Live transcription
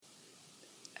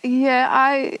Yeah,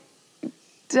 I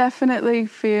definitely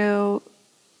feel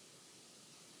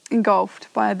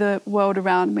engulfed by the world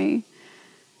around me.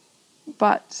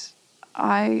 But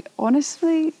I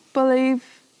honestly believe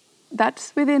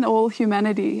that's within all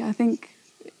humanity. I think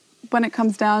when it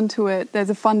comes down to it,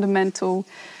 there's a fundamental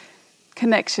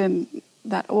connection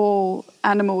that all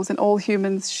animals and all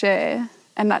humans share,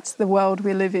 and that's the world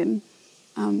we live in.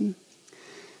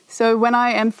 So when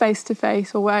I am face to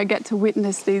face, or where I get to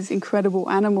witness these incredible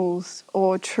animals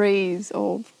or trees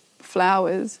or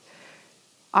flowers,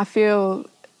 I feel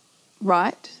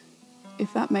right,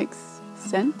 if that makes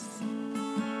sense.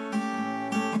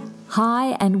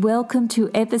 Hi and welcome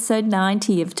to episode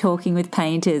 90 of Talking with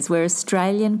Painters, where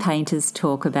Australian painters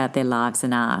talk about their lives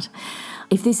and art.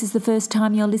 If this is the first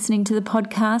time you're listening to the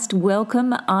podcast,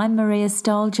 welcome. I'm Maria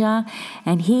Stoljar,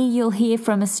 and here you'll hear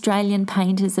from Australian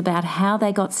painters about how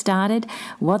they got started,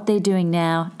 what they're doing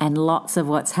now, and lots of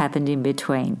what's happened in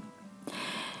between.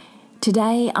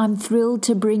 Today, I'm thrilled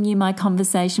to bring you my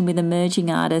conversation with emerging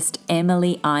artist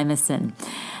Emily Imeson.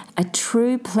 A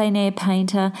true plein air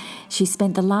painter, she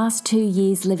spent the last 2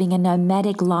 years living a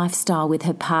nomadic lifestyle with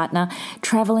her partner,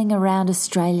 travelling around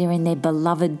Australia in their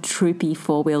beloved Troopy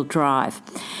four-wheel drive.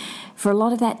 For a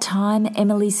lot of that time,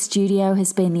 Emily's studio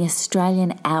has been the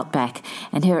Australian outback,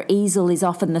 and her easel is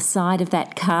often the side of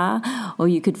that car, or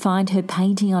you could find her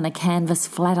painting on a canvas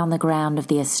flat on the ground of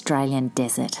the Australian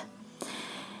desert.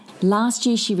 Last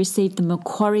year, she received the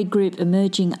Macquarie Group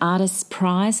Emerging Artists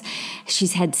Prize.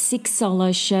 She's had 6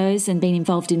 solo shows and been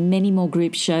involved in many more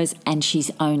group shows, and she's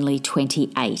only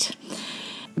 28.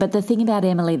 But the thing about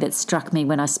Emily that struck me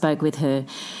when I spoke with her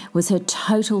was her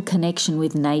total connection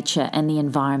with nature and the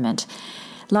environment.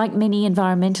 Like many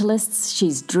environmentalists,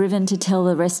 she's driven to tell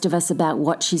the rest of us about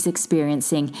what she's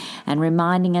experiencing and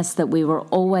reminding us that we were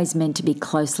always meant to be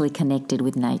closely connected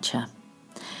with nature.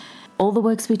 All the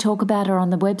works we talk about are on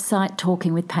the website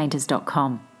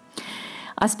talkingwithpainters.com.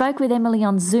 I spoke with Emily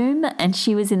on Zoom, and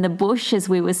she was in the bush as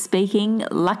we were speaking,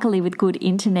 luckily with good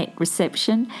internet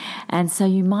reception, and so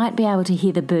you might be able to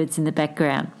hear the birds in the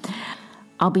background.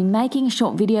 I'll be making a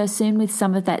short video soon with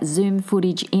some of that Zoom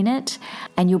footage in it,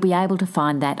 and you'll be able to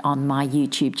find that on my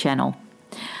YouTube channel.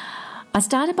 I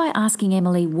started by asking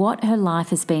Emily what her life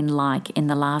has been like in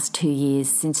the last 2 years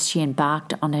since she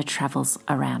embarked on her travels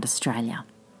around Australia.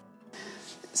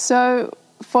 So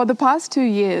for the past 2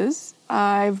 years,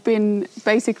 I've been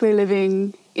basically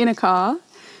living in a car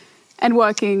and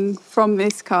working from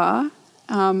this car.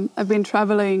 I've been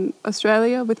travelling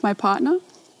Australia with my partner,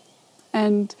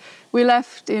 and we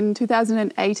left in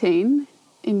 2018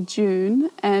 in June,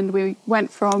 and we went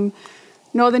from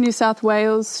northern New South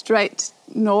Wales straight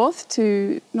north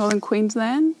to northern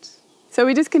Queensland. So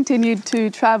we just continued to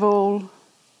travel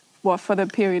for the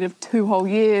period of 2 whole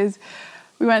years.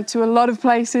 We went to a lot of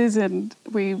places, and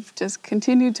we've just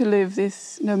continued to live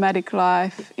this nomadic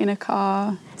life in a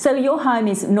car. So your home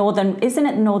is isn't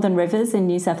it Northern Rivers in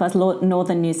New South Wales,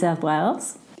 northern New South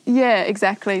Wales? Yeah,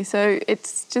 exactly. So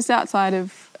it's just outside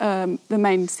of the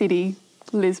main city,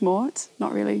 Lismore. It's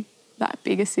not really that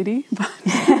big a city, but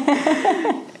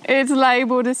it's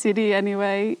labelled a city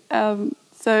anyway.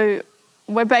 So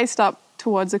we're based up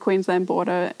towards the Queensland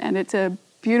border, and it's a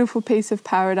beautiful piece of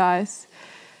paradise.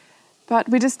 But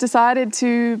we just decided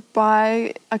to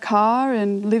buy a car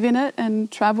and live in it and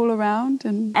travel around.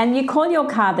 And you call your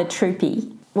car the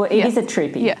Troopy. Well, it is a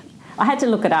Troopy. Yeah. I had to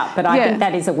look it up, but I think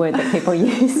that is a word that people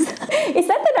use. Is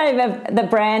that the name of the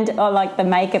brand or like the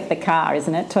make of the car,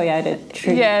 isn't it? Toyota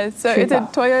Troop. Yeah, so Trooper. It's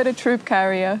a Toyota Troop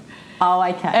Carrier. Oh,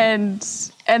 okay. And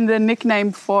the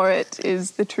nickname for it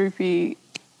is the Troopy,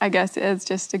 I guess, as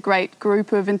just a great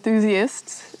group of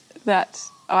enthusiasts that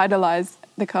idolise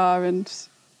the car and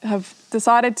have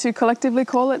decided to collectively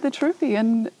call it the Troopy,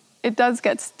 and it does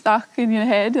get stuck in your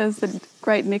head as a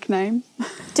great nickname.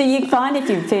 Do you find if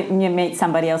you meet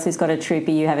somebody else who's got a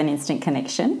Troopy, you have an instant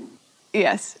connection?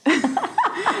 Yes.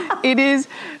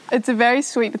 It's a very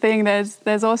sweet thing.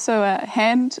 There's also a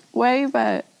hand wave,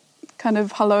 a kind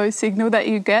of hello signal that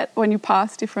you get when you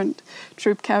pass different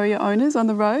Troop Carrier owners on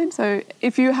the road. So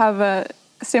if you have a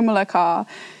similar car,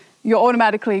 you're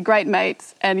automatically great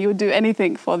mates and you'll do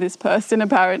anything for this person,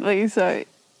 apparently. So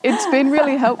it's been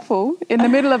really helpful in the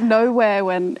middle of nowhere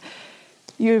when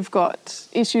you've got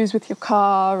issues with your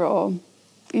car or,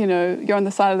 you're on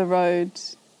the side of the road.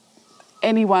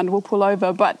 Anyone will pull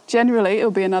over, but generally it'll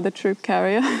be another Troop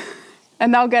Carrier.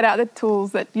 And they'll get out the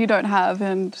tools that you don't have,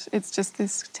 and it's just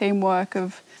this teamwork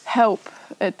of help.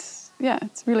 It's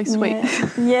really sweet.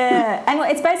 Yeah. And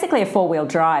it's basically a 4-wheel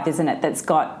drive, isn't it?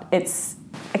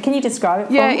 Can you describe it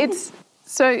for me? It's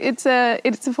a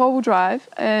 4-wheel drive,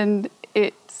 and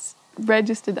it's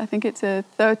registered, I think it's a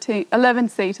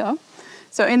 11-seater.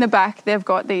 So in the back, they've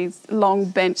got these long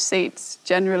bench seats,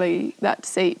 generally that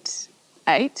seat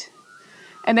 8.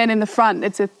 And then in the front,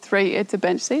 it's a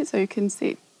bench seat, so you can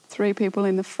seat 3 people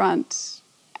in the front.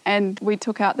 And we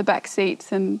took out the back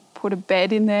seats and put a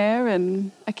bed in there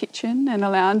and a kitchen and a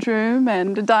lounge room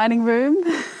and a dining room.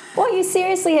 Well, you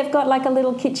seriously have got like a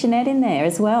little kitchenette in there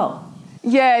as well.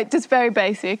 Yeah, just very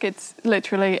basic. It's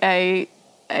literally a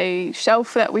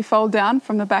shelf that we fold down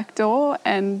from the back door,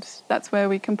 and that's where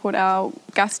we can put our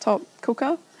gas top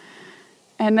cooker.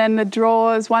 And then the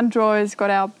drawers, one drawer has got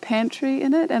our pantry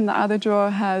in it, and the other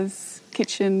drawer has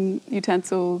kitchen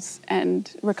utensils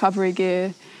and recovery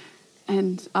gear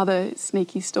and other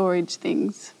sneaky storage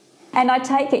things. And I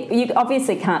take it, you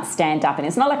obviously can't stand up in it.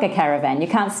 It's not like a caravan. You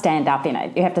can't stand up in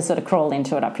it. You have to sort of crawl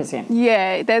into it, I presume.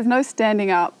 Yeah, there's no standing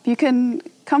up. You can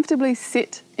comfortably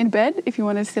sit in bed if you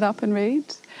want to sit up and read.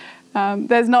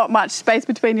 There's not much space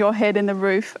between your head and the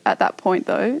roof at that point,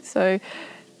 though. So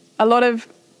a lot of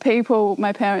people,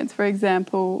 my parents, for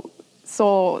example,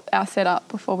 saw our setup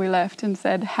before we left and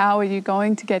said, how are you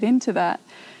going to get into that?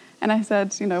 And I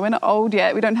said, we're not old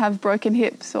yet. We don't have broken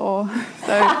hips, so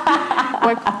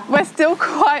we're still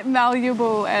quite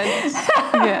malleable, and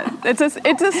yeah, it's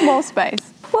a small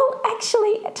space. Well,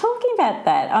 actually, talking about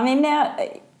that, I mean, now,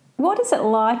 what is it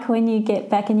like when you get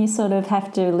back and you sort of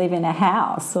have to live in a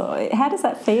house? Or how does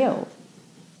that feel?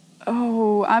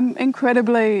 Oh, I'm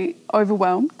incredibly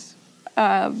overwhelmed.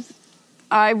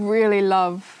 I really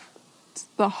love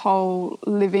the whole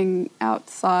living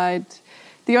outside.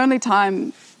 The only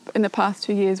time in the past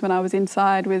 2 years when I was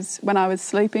inside was when I was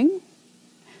sleeping.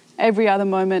 Every other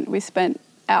moment we spent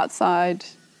outside,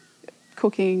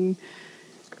 cooking,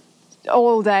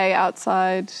 all day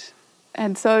outside.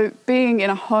 And so being in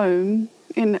a home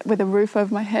with a roof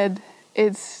over my head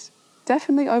is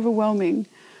definitely overwhelming.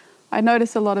 I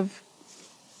notice a lot of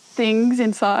things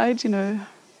inside,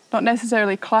 not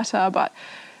necessarily clutter, but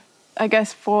I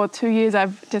guess for 2 years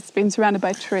I've just been surrounded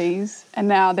by trees, and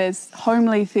now there's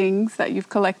homely things that you've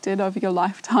collected over your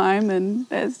lifetime, and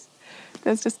there's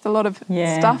just a lot of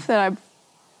stuff that I've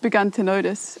begun to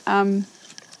notice. In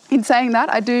saying that,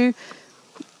 I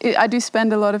do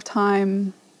spend a lot of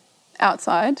time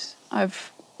outside.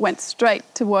 I've went straight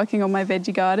to working on my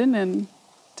veggie garden and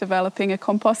developing a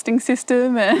composting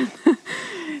system, and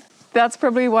that's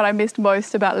probably what I missed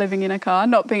most about living in a car,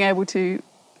 not being able to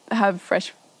have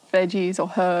fresh veggies or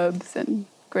herbs and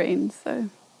greens. So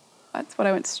that's what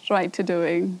I went straight to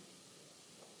doing.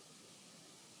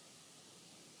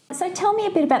 So tell me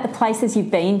a bit about the places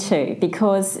you've been to,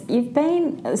 because you've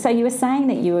been, so you were saying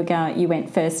that you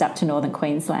went first up to northern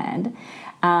Queensland,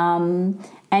 and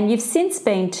you've since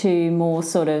been to more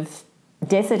sort of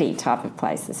deserty type of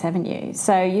places, haven't you?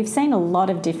 So you've seen a lot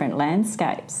of different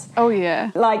landscapes. Oh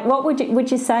yeah. Like, what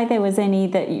would you say there was any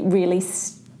that really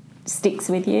sticks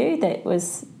with you, that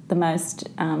was the most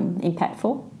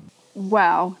impactful?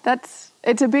 Wow,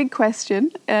 it's a big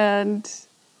question, and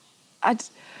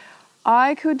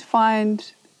I could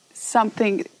find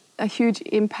a huge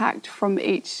impact from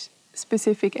each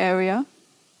specific area.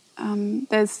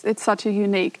 It's such a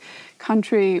unique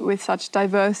country with such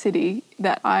diversity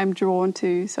that I'm drawn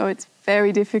to, so it's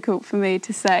very difficult for me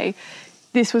to say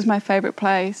this was my favourite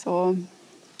place or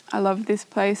I love this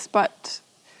place. But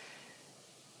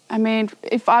I mean,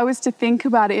 if I was to think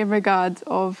about it in regards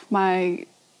of my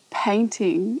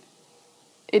painting,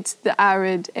 it's the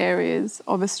arid areas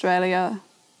of Australia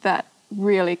that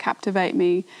really captivate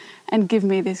me and give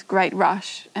me this great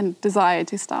rush and desire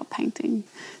to start painting.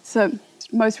 So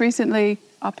most recently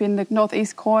up in the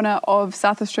northeast corner of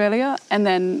South Australia, and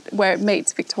then where it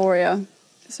meets Victoria.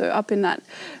 So up in that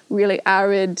really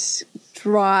arid,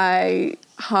 dry,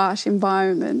 harsh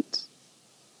environment,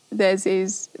 there's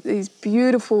these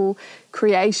beautiful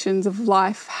creations of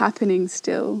life happening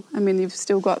still. I mean, you've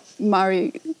still got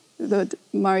the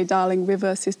Murray-Darling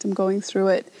River system going through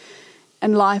it,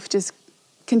 and life just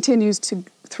continues to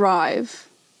thrive,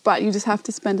 but you just have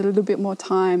to spend a little bit more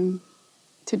time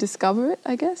to discover it,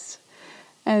 I guess.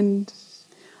 And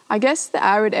I guess the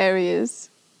arid areas,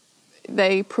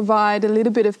 they provide a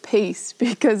little bit of peace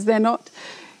because they're not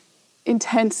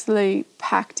intensely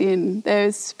packed in.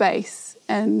 There's space,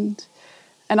 and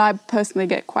I personally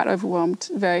get quite overwhelmed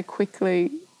very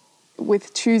quickly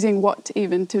with choosing what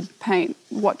even to paint,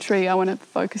 what tree I want to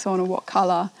focus on or what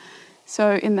colour.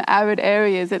 So in the arid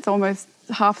areas, it's almost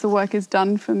half the work is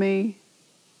done for me.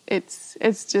 It's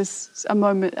just a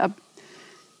moment.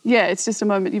 It's just a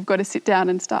moment you've got to sit down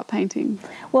and start painting.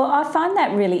 Well, I find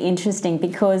that really interesting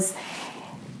because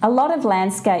a lot of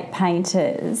landscape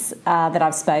painters that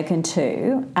I've spoken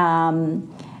to,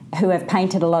 who have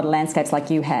painted a lot of landscapes like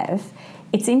you have,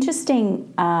 it's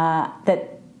interesting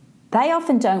that they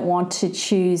often don't want to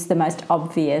choose the most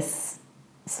obvious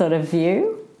sort of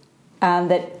view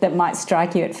that might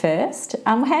strike you at first.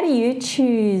 How do you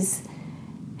choose,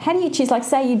 like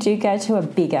say you do go to a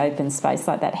big open space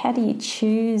like that, how do you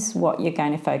choose what you're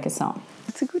going to focus on?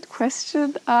 It's a good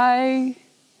question. I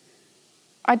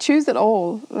choose it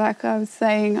all. Like I was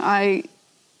saying, I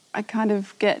kind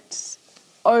of get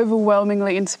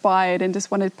overwhelmingly inspired and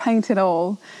just want to paint it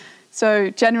all. So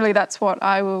generally that's what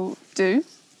I will do.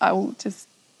 I will just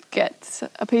get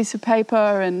a piece of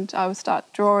paper and I will start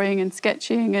drawing and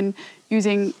sketching and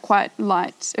using quite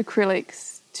light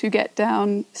acrylics to get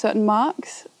down certain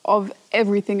marks of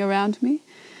everything around me.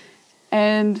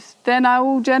 And then I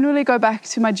will generally go back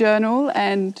to my journal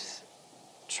and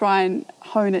try and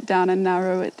hone it down and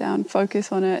narrow it down,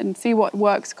 focus on it and see what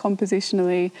works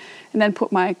compositionally, and then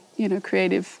put my,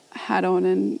 creative hat on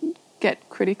and get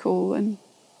critical and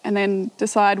then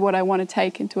decide what I want to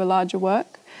take into a larger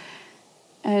work.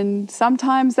 And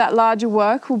sometimes that larger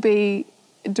work will be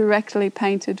directly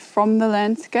painted from the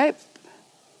landscape,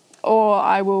 or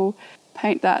I will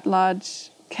paint that large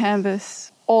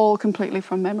canvas all completely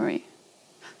from memory.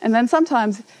 And then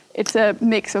sometimes it's a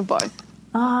mix of both.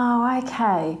 Oh,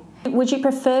 okay. Would you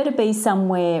prefer to be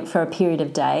somewhere for a period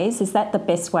of days? Is that the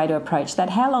best way to approach that?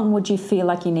 How long would you feel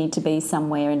like you need to be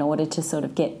somewhere in order to sort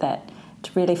of get that,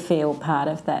 to really feel part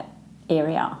of that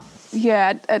area?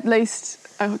 Yeah, at least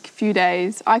a few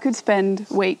days. I could spend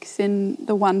weeks in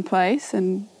the one place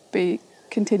and be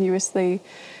continuously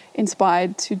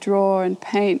inspired to draw and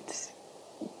paint.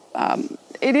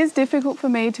 It is difficult for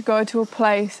me to go to a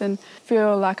place and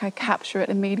feel like I capture it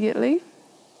immediately.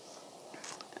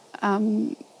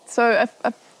 So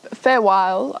a fair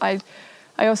while, I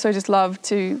also just love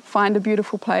to find a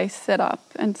beautiful place, set up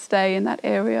and stay in that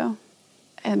area.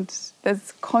 And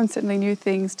there's constantly new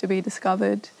things to be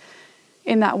discovered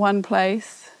in that one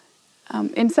place.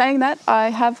 In saying that, I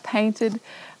have painted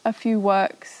a few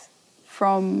works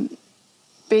from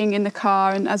being in the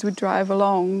car, and as we drive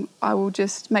along, I will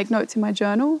just make notes in my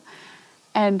journal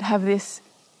and have this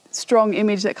strong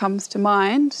image that comes to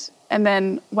mind. And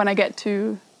then when I get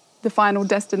to the final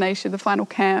destination, the final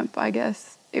camp, I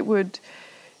guess,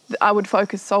 I would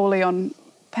focus solely on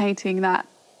painting that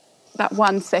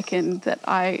 1 second that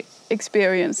I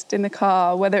experienced in the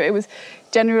car, whether it was,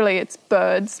 generally it's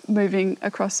birds moving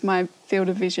across my field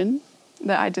of vision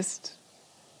that I just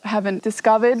haven't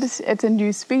discovered. It's a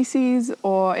new species,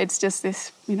 or it's just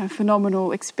this,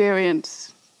 phenomenal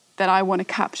experience that I want to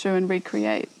capture and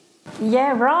recreate.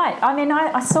 Yeah, right. I mean,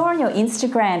 I saw on your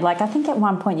Instagram, I think at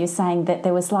one point you were saying that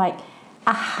there was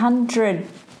 100,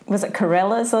 was it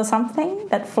corellas or something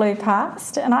that flew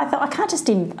past? And I thought, I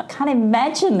can't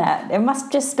imagine that. It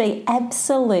must just be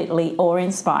absolutely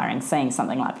awe-inspiring seeing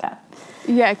something like that.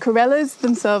 Yeah, corellas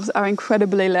themselves are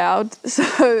incredibly loud.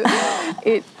 So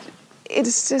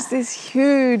it's just this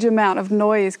huge amount of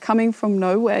noise coming from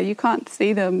nowhere. You can't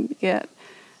see them yet.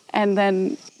 And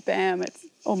then, bam, it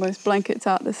almost blankets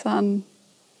out the sun.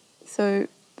 So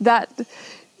that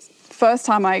first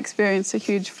time I experienced a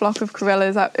huge flock of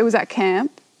corellas, it was at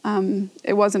camp.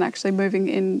 It wasn't actually moving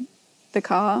in the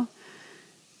car.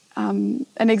 An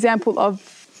example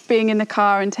of being in the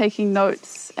car and taking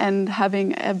notes and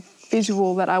having a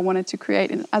visual that I wanted to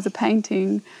create as a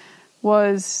painting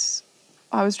was,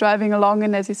 I was driving along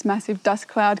and there's this massive dust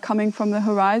cloud coming from the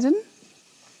horizon.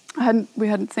 We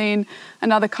hadn't seen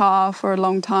another car for a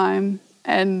long time,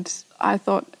 and I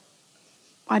thought,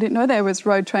 I didn't know there was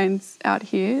road trains out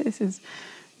here. This is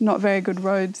not very good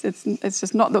roads. It's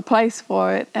just not the place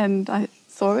for it. And I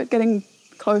saw it getting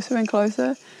closer and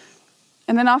closer.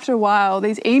 And then after a while,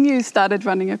 these emus started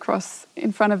running across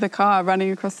in front of the car,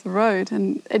 running across the road,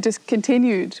 and it just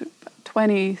continued.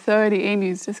 20, 30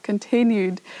 emus just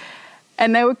continued.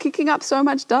 And they were kicking up so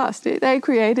much dust. They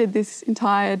created this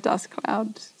entire dust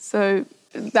cloud. So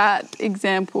that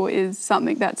example is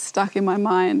something that's stuck in my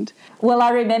mind. Well,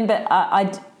 I remember,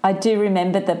 I do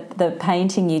remember the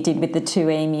painting you did with the two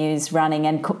emus running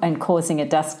and causing a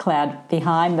dust cloud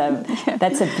behind them. Yeah.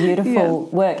 That's a beautiful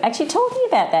work. Actually, talking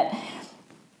about that,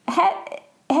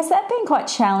 has that been quite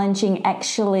challenging,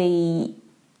 actually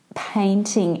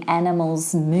painting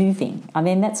animals moving? I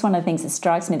mean, that's one of the things that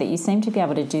strikes me, that you seem to be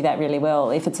able to do that really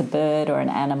well, if it's a bird or an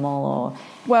animal or...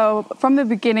 Well, from the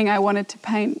beginning, I wanted to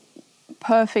paint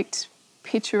perfect,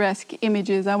 picturesque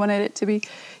images. I wanted it to be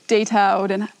detailed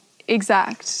and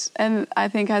exact. And I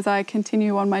think as I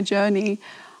continue on my journey,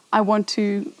 I want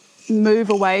to move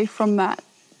away from that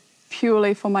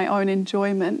purely for my own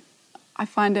enjoyment. I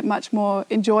find it much more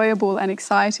enjoyable and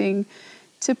exciting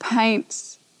to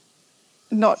paint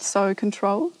not so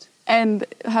controlled. And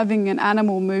having an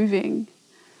animal moving,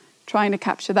 trying to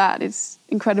capture that is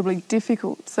incredibly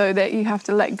difficult, so that you have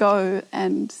to let go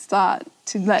and start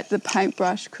to let the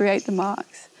paintbrush create the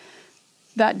marks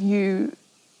that you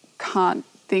can't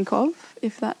think of,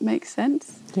 if that makes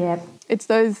sense. Yep. It's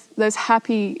those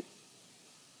happy,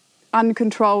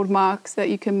 uncontrolled marks that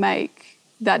you can make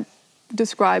that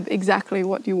describe exactly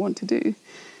what you want to do.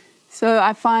 So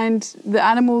I find the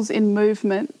animals in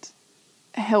movement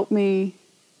help me,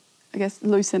 I guess,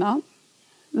 loosen up,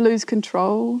 lose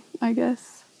control, I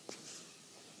guess.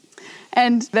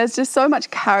 And there's just so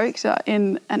much character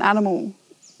in an animal,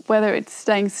 whether it's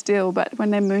staying still, but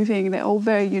when they're moving, they're all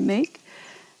very unique.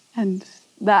 And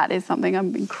that is something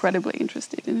I'm incredibly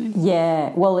interested in.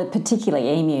 Yeah, well,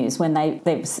 particularly emus, when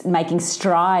they're making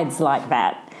strides like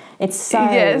that. It's so,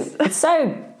 yes. It's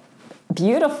so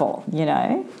beautiful, you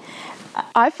know.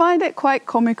 I find it quite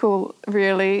comical,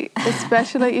 really,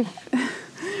 especially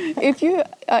if you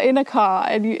are in a car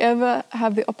and you ever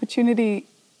have the opportunity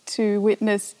to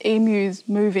witness emus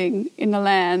moving in the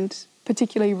land,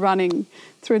 particularly running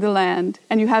through the land,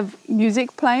 and you have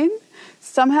music playing,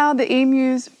 somehow the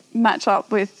emus match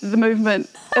up with the movement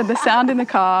and the sound in the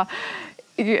car.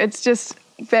 It's just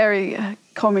very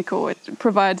comical. It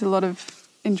provides a lot of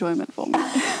enjoyment for me.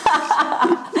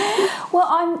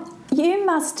 Well, you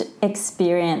must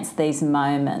experience these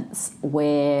moments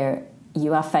where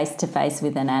you are face to face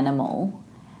with an animal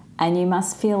and you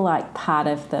must feel like part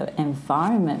of the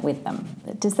environment with them.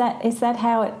 Is that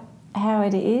how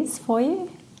it is for you?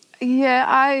 Yeah,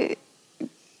 I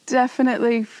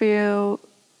definitely feel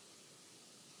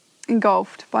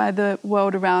engulfed by the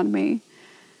world around me.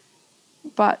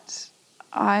 But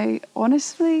I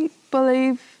honestly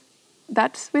believe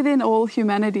that's within all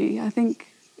humanity. I think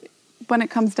when it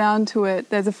comes down to it,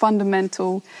 there's a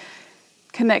fundamental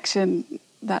connection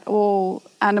that all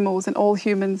animals and all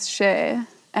humans share,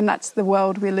 and that's the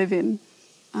world we live in.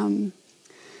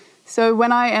 So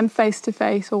when I am face to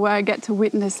face, or where I get to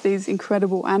witness these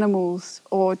incredible animals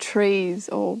or trees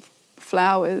or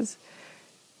flowers,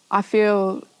 I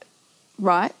feel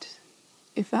right,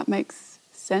 if that makes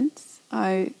sense.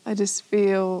 I just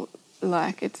feel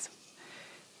like it's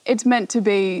meant to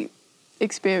be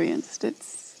experienced.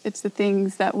 It's the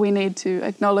things that we need to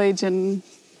acknowledge and,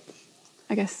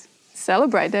 I guess,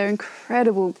 celebrate. They're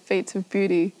incredible feats of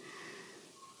beauty.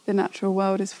 The natural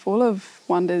world is full of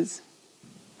wonders.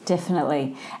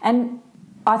 Definitely. And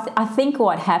I think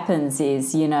what happens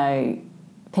is, you know,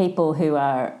 people who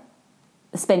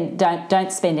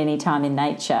don't spend any time in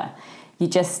nature, you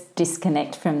just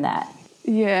disconnect from that.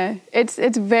 Yeah,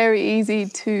 it's very easy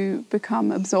to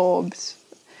become absorbed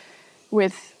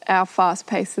with our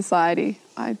fast-paced society.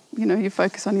 You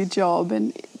focus on your job,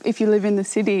 and if you live in the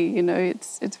city, you know,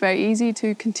 it's very easy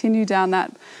to continue down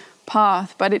that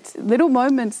path. But it's little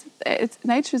moments.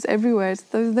 Nature's everywhere. It's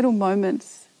those little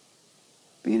moments.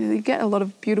 You know, you get a lot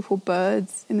of beautiful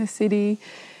birds in the city.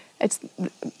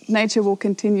 Nature will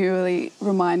continually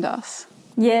remind us.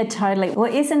 Yeah, totally.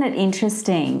 Well, isn't it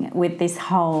interesting with this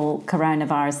whole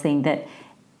coronavirus thing that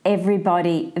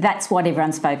that's what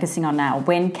everyone's focusing on now.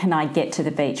 When can I get to the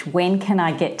beach? When can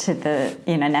I get to the,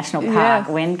 national park?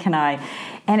 Yeah. When can I...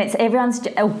 And everyone's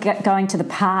going to the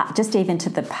park, just even to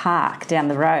the park down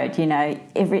the road, you know.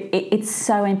 It's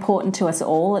so important to us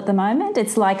all at the moment.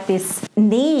 It's like this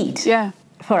need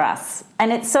for us.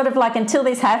 And it's sort of like until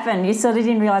this happened, you sort of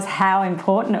didn't realise how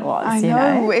important it was, I you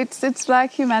know. It's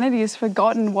like humanity has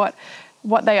forgotten what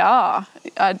they are.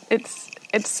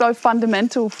 It's so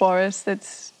fundamental for us.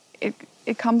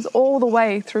 It comes all the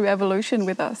way through evolution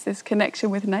with us, this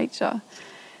connection with nature.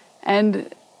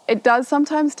 And it does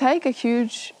sometimes take a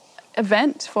huge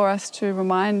event for us to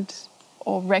remind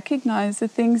or recognise the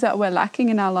things that we're lacking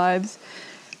in our lives.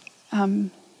 And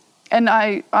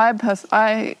I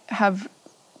have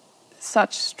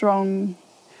such strong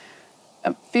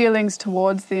feelings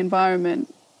towards the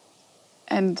environment,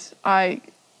 and I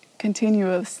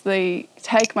continuously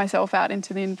take myself out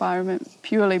into the environment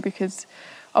purely because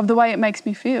of the way it makes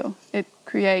me feel. It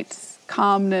creates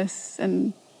calmness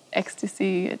and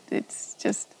ecstasy.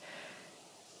 It's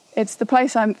the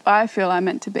place I feel I'm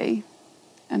meant to be,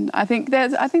 and I think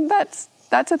that's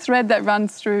a thread that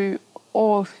runs through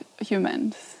all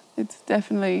humans. It's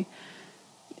definitely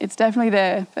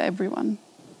there for everyone.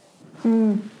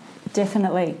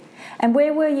 Definitely. And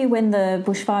where were you when the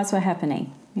bushfires were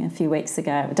happening a few weeks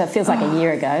ago? It feels like a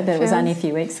year ago, but it was only a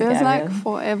few weeks ago. Feels like really.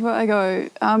 Forever ago.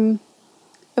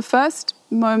 The first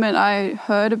moment I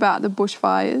heard about the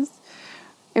bushfires,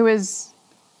 it was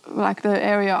like the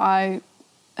area I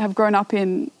have grown up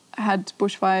in had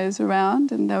bushfires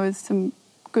around, and there was some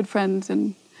good friends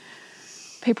and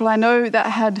people I know that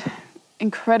had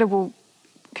incredible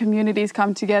communities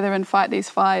come together and fight these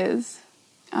fires.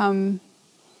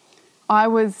 I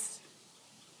was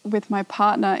with my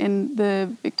partner in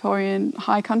the Victorian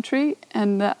high country,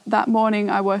 and that morning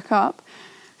I woke up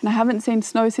and I haven't seen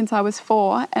snow since I was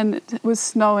 4, and it was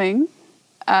snowing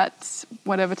at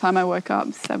whatever time I woke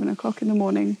up, 7 o'clock in the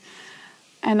morning.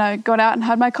 And I got out and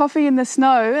had my coffee in the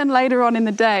snow, and later on in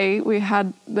the day we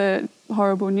had the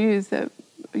horrible news that,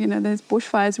 there's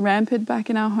bushfires rampant back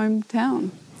in our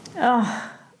hometown.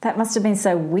 Oh, that must have been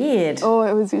so weird. Oh,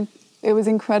 it was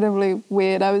incredibly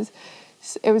weird.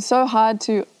 It was so hard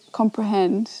to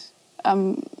comprehend.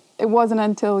 It wasn't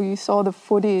until you saw the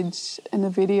footage and the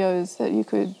videos that you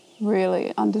could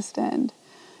really understand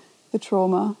the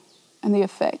trauma and the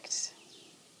effect.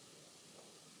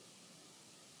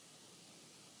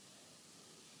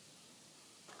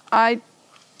 I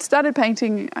started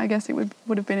painting, I guess it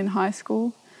would have been in high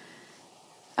school.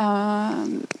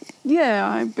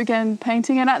 I began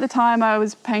painting, and at the time I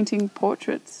was painting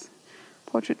portraits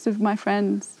of my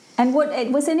friends. And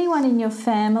was anyone in your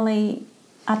family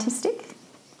artistic?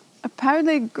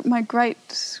 Apparently my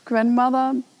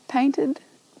great-grandmother painted.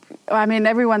 I mean,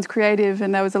 everyone's creative,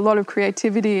 and there was a lot of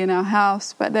creativity in our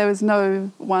house, but there was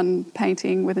no one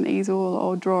painting with an easel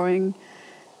or drawing.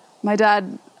 My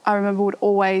dad, I remember, would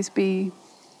always be,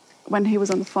 when he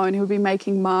was on the phone, he would be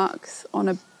making marks on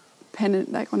a pen,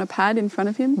 like on a pad in front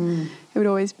of him. He would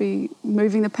always be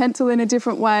moving the pencil in a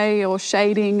different way or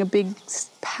shading a big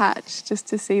patch just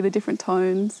to see the different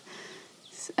tones.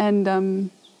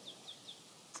 And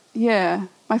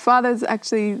my father's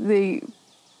actually the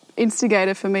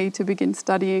instigator for me to begin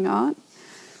studying art.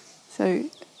 So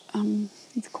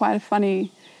it's quite a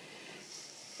funny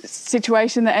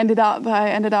situation that I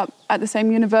ended up at the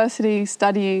same university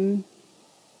studying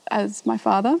as my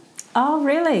father. Oh,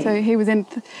 really? So he was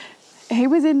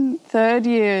in third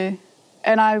year,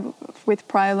 and with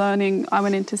prior learning, I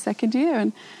went into second year,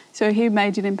 and so he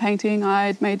majored in painting,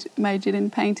 I majored in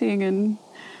painting, and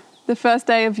the first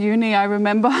day of uni, I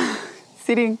remember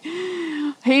sitting.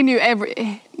 He knew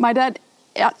my dad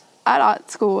at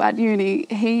art school, at uni,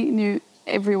 he knew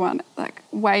everyone, like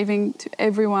waving to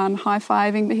everyone,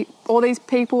 high-fiving, all these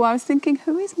people. I was thinking,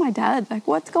 who is my dad? Like,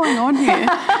 what's going on here?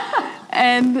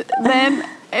 And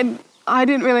I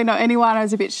didn't really know anyone. I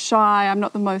was a bit shy. I'm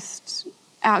not the most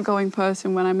outgoing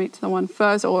person when I meet someone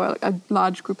first, or a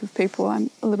large group of people.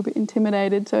 I'm a little bit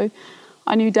intimidated. So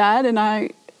I knew Dad, and I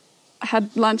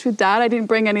had lunch with Dad. I didn't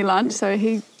bring any lunch, so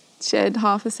he shared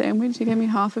half a sandwich. He gave me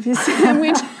half of his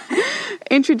sandwich,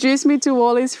 introduced me to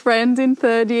all his friends in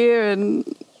third year, and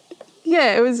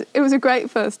it was a great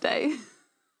first day.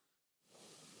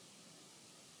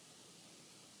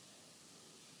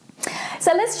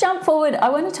 So let's jump forward. I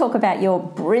want to talk about your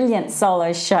brilliant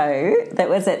solo show that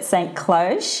was at St.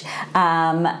 Cloche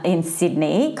in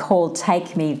Sydney called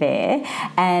Take Me There.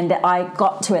 And I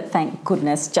got to it, thank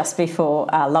goodness, just before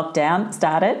lockdown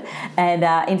started. And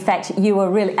in fact, you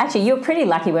were pretty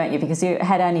lucky, weren't you? Because you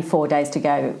had only 4 days to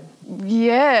go.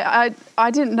 Yeah, I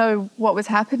didn't know what was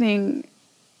happening.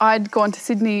 I'd gone to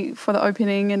Sydney for the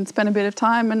opening and spent a bit of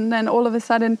time, and then all of a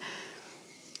sudden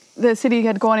the city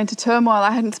had gone into turmoil.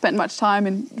 I hadn't spent much time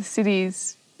in the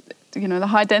cities, the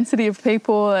high density of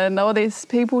people and all these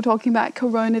people talking about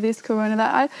corona this, corona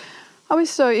that. I was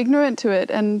so ignorant to it,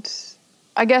 and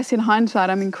I guess in hindsight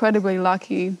I'm incredibly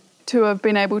lucky to have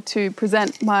been able to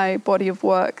present my body of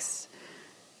works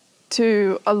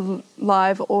to a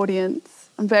live audience.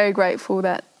 I'm very grateful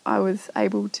that I was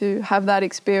able to have that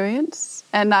experience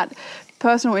and that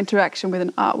personal interaction with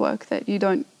an artwork that you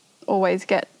don't always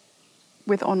get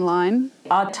with online.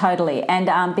 Oh, totally.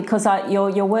 And because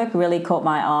your work really caught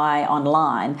my eye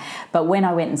online, but when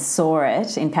I went and saw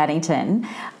it in Paddington,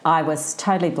 I was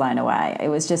totally blown away. It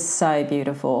was just so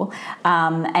beautiful.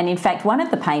 And in fact, one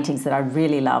of the paintings that I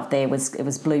really loved there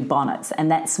was Blue Bonnets, and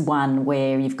that's one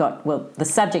where you've got, the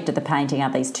subject of the painting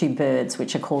are these two birds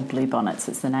which are called blue bonnets.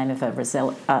 It's the name of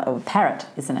a parrot,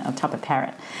 isn't it? A type of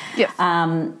parrot. Yes.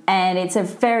 And it's a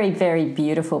very, very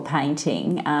beautiful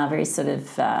painting, very sort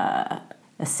of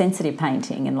a sensitive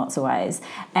painting in lots of ways.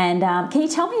 And can you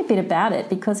tell me a bit about it,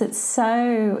 because it's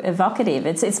so evocative?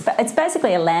 It's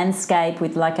basically a landscape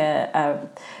with like a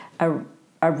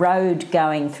road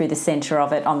going through the centre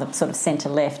of it on the sort of centre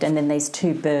left, and then these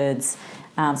two birds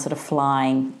sort of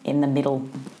flying in the middle,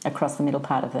 across the middle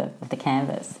part of the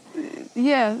canvas.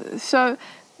 Yeah. So,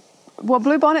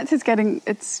 Blue Bonnets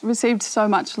it's received so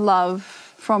much love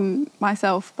from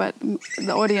myself, but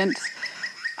the audience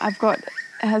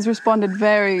has responded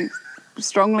very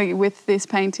strongly with this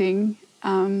painting.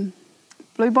 Blue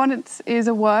Bluebonnets is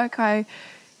a work I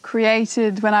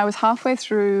created when I was halfway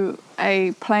through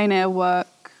a plein air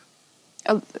work,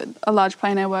 a large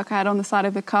plein air work I had on the side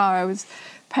of the car. I was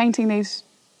painting these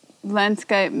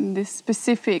landscape, this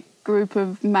specific group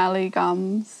of mallee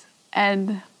gums,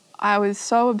 and I was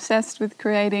so obsessed with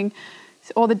creating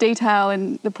all the detail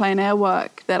in the plein air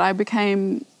work that I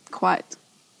became quite,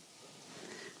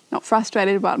 not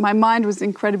frustrated, but my mind was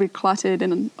incredibly cluttered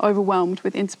and overwhelmed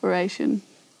with inspiration.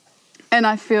 And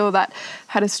I feel that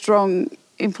had a strong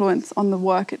influence on the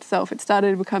work itself. It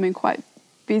started becoming quite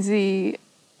busy,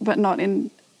 but not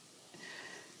in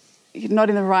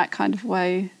the right kind of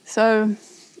way. So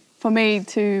for me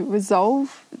to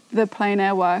resolve the plein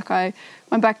air work, I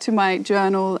went back to my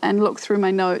journal and looked through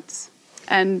my notes.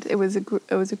 And it was a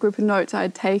group of notes I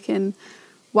had taken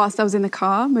whilst I was in the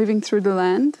car moving through the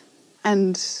land.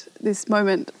 And this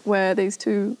moment where these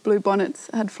two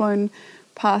bluebonnets had flown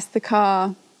past the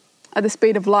car at the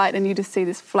speed of light, and you just see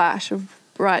this flash of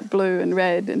bright blue and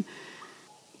red. And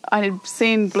I had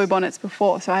seen bluebonnets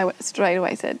before, so I straight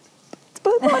away said, "It's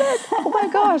bluebonnets! Oh my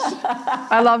gosh!"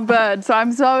 I love birds, so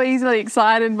I'm so easily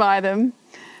excited by them.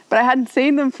 But I hadn't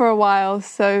seen them for a while,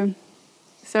 so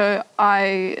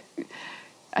I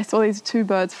saw these two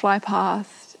birds fly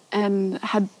past and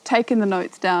had taken the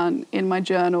notes down in my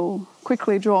journal,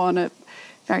 quickly drawn a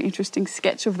very interesting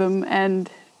sketch of them. And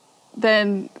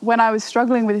then when I was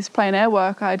struggling with this plein air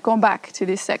work, I had gone back to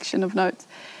this section of notes.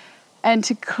 And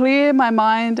to clear my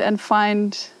mind and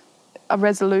find a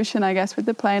resolution, I guess, with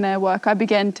the plein air work, I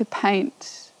began to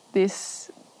paint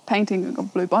this painting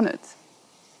of bluebonnets.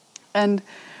 And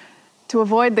to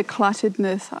avoid the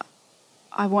clutteredness,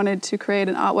 I wanted to create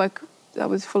an artwork that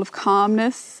was full of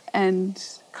calmness and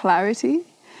clarity.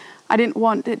 I didn't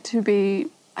want it to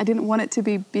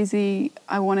be busy.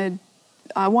 I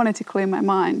wanted to clear my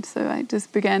mind. So I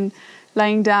just began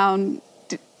laying down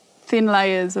thin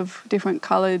layers of different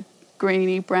coloured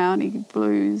greeny, browny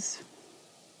blues.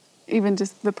 Even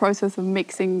just the process of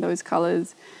mixing those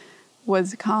colours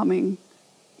was calming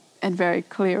and very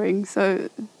clearing. So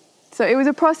it was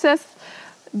a process.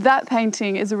 That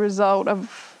painting is a result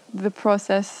of the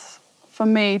process for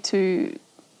me to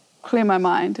clear my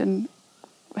mind and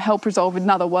help resolve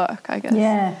another work, I guess.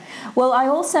 Yeah. Well, I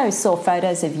also saw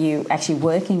photos of you actually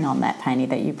working on that painting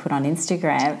that you put on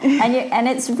Instagram. And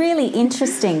it's really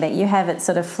interesting that you have it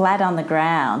sort of flat on the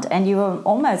ground and you were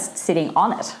almost sitting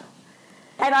on it.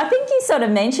 And I think you sort of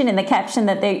mentioned in the caption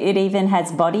that it even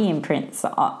has body imprints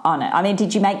on it. I mean,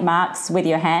 did you make marks with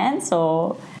your hands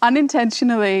or...?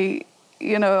 Unintentionally,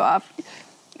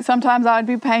 sometimes I'd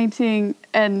be painting,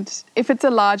 and if it's a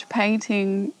large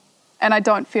painting and I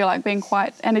don't feel like being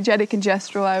quite energetic and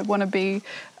gestural, I want to be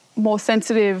more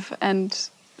sensitive and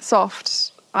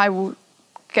soft, I will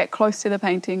get close to the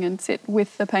painting and sit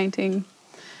with the painting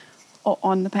or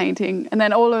on the painting. And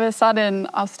then all of a sudden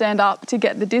I'll stand up to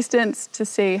get the distance to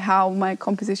see how my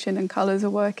composition and colours are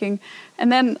working.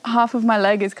 And then half of my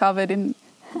leg is covered in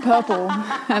purple.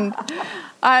 And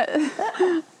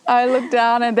I look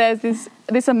down and there's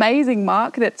this amazing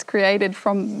mark that's created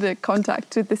from the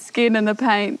contact with the skin and the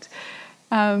paint.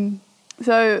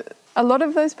 So a lot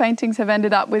of those paintings have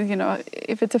ended up with,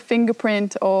 if it's a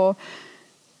fingerprint or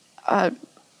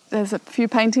there's a few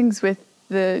paintings with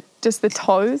just the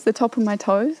toes, the top of my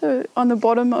toes are on the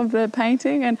bottom of the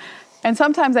painting. And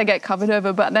sometimes they get covered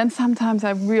over, but then sometimes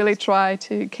I really try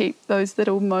to keep those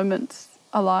little moments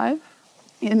alive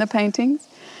in the paintings.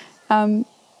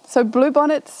 So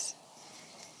bluebonnets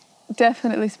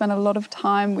definitely spent a lot of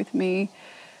time with me.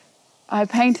 I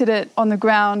painted it on the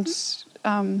ground,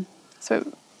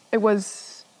 so it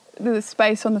was the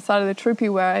space on the side of the Troopy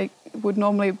where I would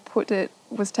normally put it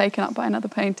was taken up by another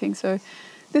painting. So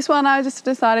this one I just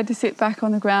decided to sit back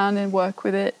on the ground and work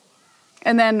with it.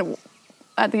 And then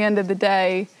at the end of the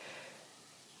day,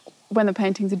 when the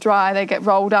paintings are dry, they get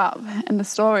rolled up and the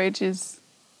storage is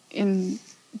in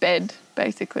bed,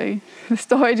 basically. The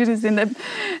storage is in the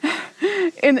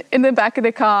back of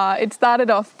the car. It started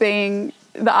off being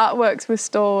the artworks were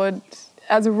stored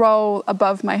as a roll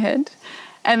above my head,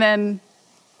 and then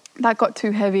that got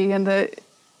too heavy and the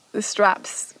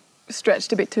straps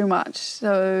stretched a bit too much.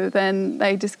 So then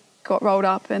they just got rolled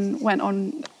up and went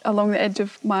on along the edge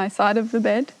of my side of the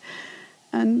bed.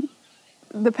 And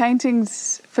the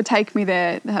paintings for Take Me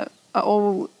There are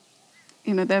all,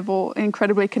 they're all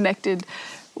incredibly connected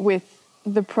with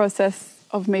the process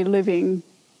of me living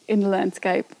in the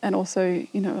landscape, and also,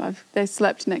 they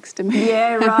slept next to me.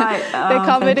 Yeah, right. They're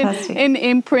covered in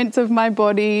imprints of my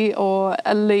body, or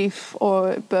a leaf,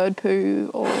 or bird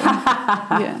poo, or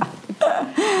yeah,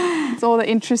 it's all the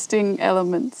interesting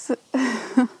elements.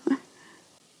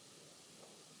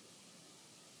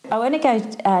 I want to go to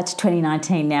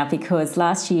 2019 now, because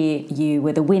last year you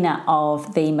were the winner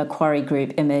of the Macquarie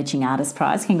Group Emerging Artist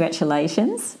Prize.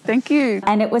 Congratulations. Thank you.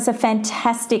 And it was a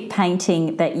fantastic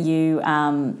painting that you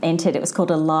entered. It was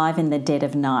called Alive in the Dead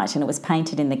of Night, and it was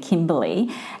painted in the Kimberley.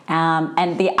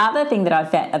 And the other thing that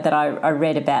I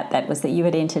read about that was that you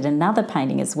had entered another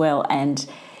painting as well, and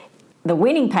the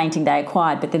winning painting they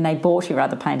acquired, but then they bought your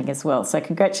other painting as well. So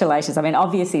congratulations. I mean,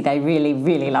 obviously they really,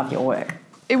 really love your work.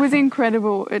 It was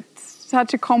incredible. It's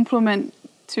such a compliment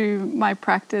to my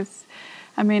practice.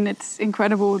 I mean, it's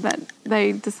incredible that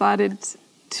they decided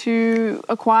to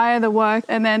acquire the work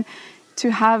and then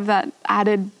to have that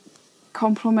added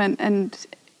compliment and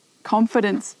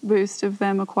confidence boost of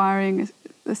them acquiring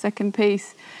the second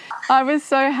piece. I was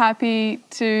so happy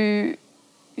to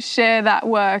share that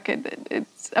work.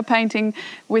 It's a painting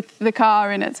with the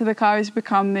car in it, so the car has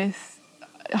become this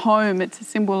home. It's a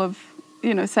symbol of,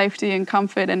 safety and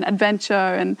comfort and adventure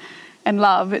and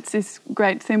love. It's this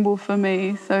great symbol for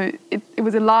me. So it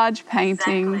was a large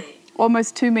painting,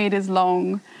 almost 2 meters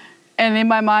long. And in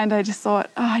my mind, I just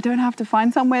thought, I don't have to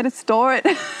find somewhere to store it.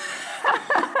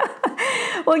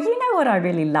 Well, you know what I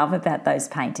really love about those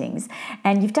paintings,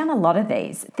 and you've done a lot of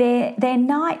these, they're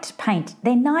night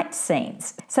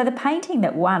scenes. So the painting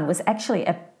that won was actually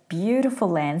a beautiful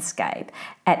landscape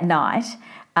at night,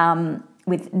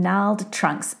 with gnarled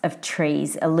trunks of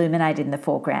trees illuminated in the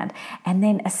foreground, and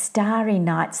then a starry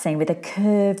night scene with a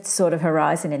curved sort of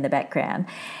horizon in the background.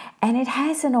 And it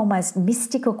has an almost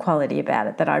mystical quality about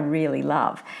it that I really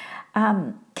love.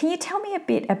 Can you tell me a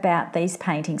bit about these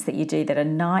paintings that you do that are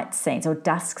night scenes or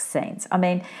dusk scenes? I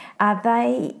mean, are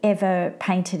they ever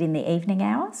painted in the evening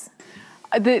hours?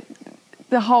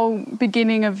 The whole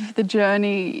beginning of the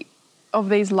journey of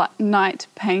these night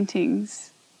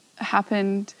paintings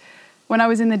happened when I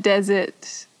was in the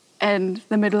desert, and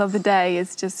the middle of the day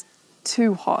is just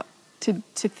too hot to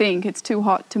think. It's too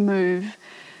hot to move.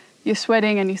 You're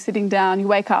sweating and you're sitting down. You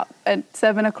wake up at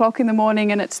 7 o'clock in the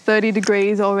morning and it's 30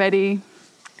 degrees already.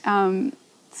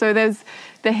 So there's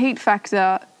the heat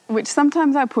factor, which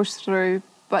sometimes I push through.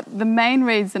 But the main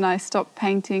reason I stopped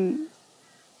painting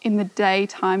in the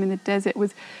daytime in the desert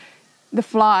was the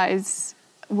flies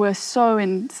were so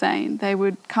insane. They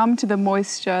would come to the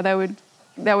moisture. They would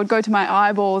go to my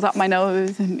eyeballs, up my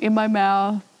nose and in my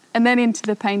mouth, and then into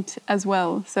the paint as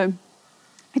well. So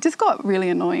it just got really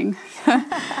annoying.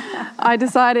 I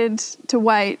decided to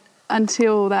wait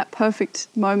until that perfect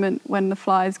moment when the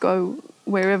flies go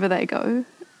wherever they go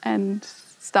and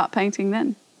start painting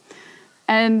then.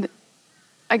 And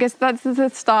I guess that's the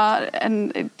start,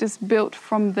 and it just built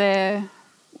from there.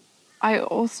 I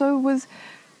also was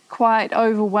quite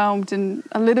overwhelmed and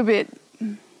a little bit...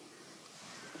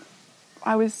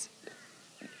 I was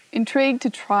intrigued to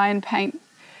try and paint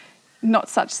not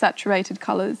such saturated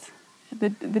colours. The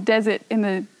desert in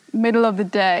the middle of the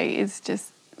day is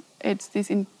just, it's this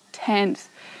intense,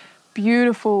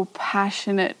 beautiful,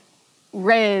 passionate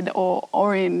red or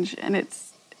orange, and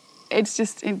it's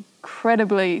just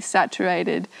incredibly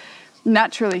saturated,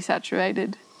 naturally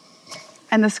saturated.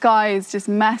 And the sky is just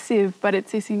massive, but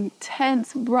it's this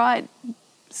intense, bright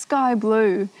sky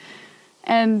blue.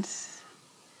 And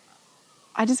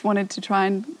I just wanted to try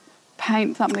and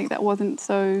paint something that wasn't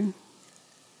so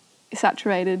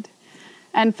saturated.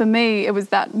 And for me, it was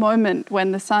that moment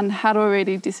when the sun had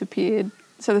already disappeared.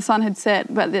 So the sun had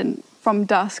set, but then from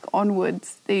dusk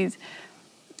onwards, these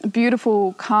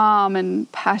beautiful, calm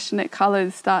and passionate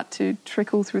colours start to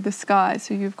trickle through the sky.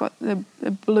 So you've got the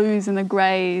blues and the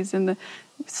greys and the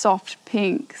soft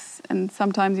pinks, and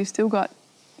sometimes you've still got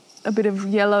a bit of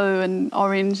yellow and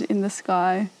orange in the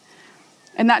sky.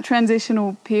 And that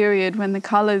transitional period when the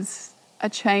colours are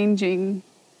changing,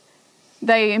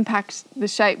 they impact the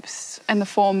shapes and the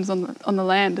forms on the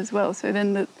land as well. So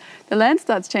then the land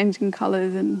starts changing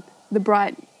colours, and the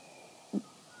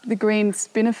green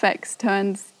spinifex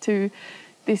turns to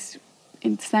this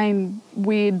insane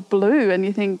weird blue, and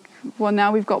you think, well,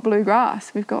 now we've got blue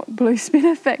grass, we've got blue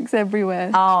spinifex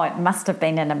everywhere. Oh, it must have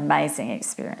been an amazing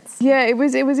experience. Yeah, it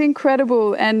was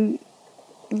incredible, and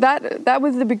that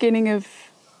was the beginning of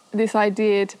this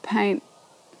idea to paint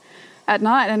at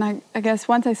night. And I guess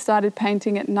once I started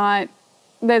painting at night,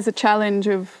 there's a challenge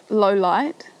of low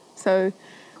light. So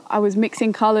I was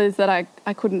mixing colours that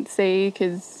I couldn't see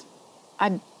because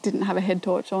I didn't have a head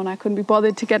torch on. I couldn't be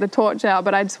bothered to get a torch out,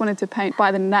 but I just wanted to paint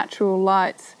by the natural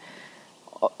lights,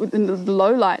 the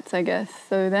low lights, I guess.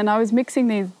 So then I was mixing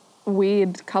these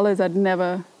weird colours I'd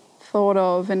never thought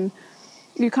of, and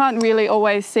you can't really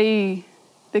always see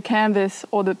the canvas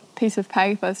or the piece of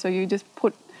paper, so you just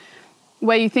put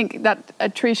where you think that a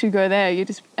tree should go there, you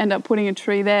just end up putting a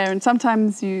tree there. And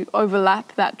sometimes you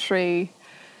overlap that tree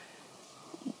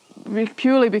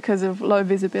purely because of low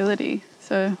visibility.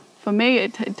 So for me,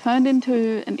 it turned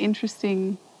into an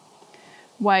interesting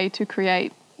way to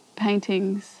create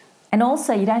paintings. And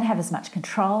also you don't have as much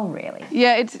control, really.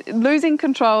 Yeah, it's losing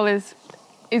control is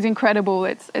incredible.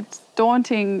 It's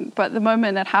daunting, but the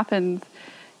moment that happens,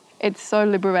 it's so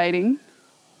liberating.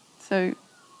 So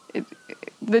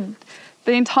the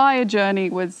entire journey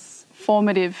was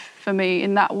formative for me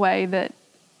in that way, that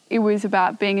it was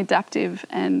about being adaptive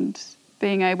and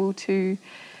being able to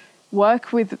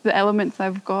work with the elements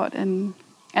I've got and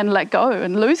let go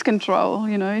and lose control.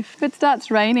 You know, if it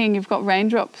starts raining, you've got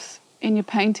raindrops in your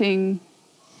painting,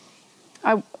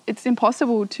 it's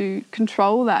impossible to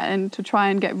control that and to try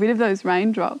and get rid of those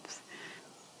raindrops.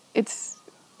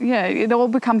 It all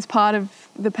becomes part of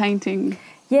the painting.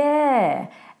 Yeah.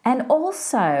 And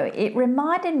also, it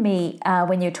reminded me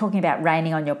when you were talking about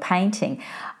raining on your painting,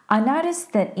 I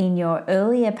noticed that in your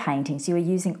earlier paintings you were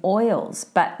using oils,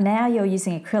 but now you're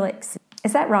using acrylics.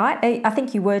 Is that right? I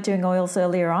think you were doing oils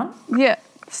earlier on. Yeah.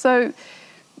 So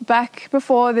back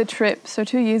before the trip, so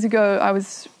 2 years ago, I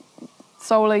was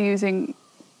solely using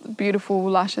beautiful,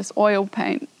 luscious oil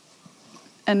paint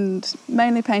and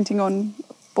mainly painting on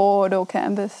board or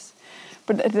canvas.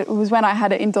 But it was when I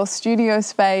had an indoor studio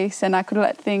space and I could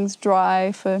let things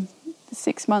dry for the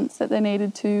 6 months that they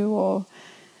needed to, or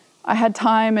I had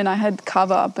time and I had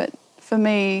cover. But for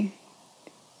me,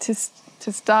 to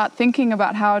start thinking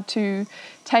about how to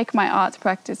take my arts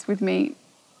practice with me,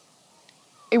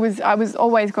 I was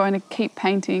always going to keep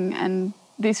painting, and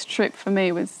this trip for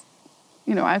me was,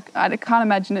 you know, I can't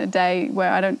imagine a day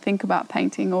where I don't think about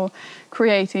painting or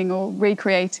creating or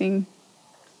recreating.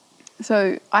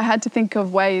 So I had to think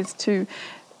of ways to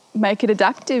make it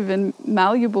adaptive and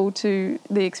malleable to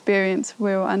the experience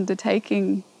we were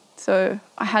undertaking. So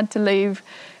I had to leave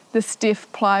the stiff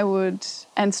plywood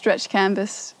and stretched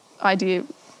canvas idea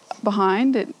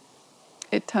behind.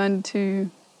 It turned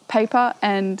to paper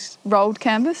and rolled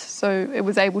canvas, so it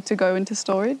was able to go into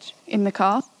storage in the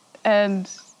car. And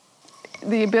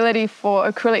the ability for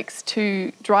acrylics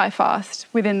to dry fast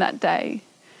within that day,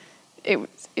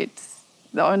 it's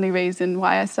the only reason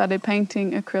why I started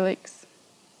painting acrylics.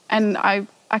 And I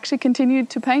actually continued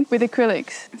to paint with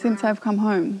acrylics since I've come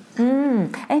home.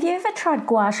 Have you ever tried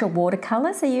gouache or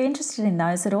watercolours? Are you interested in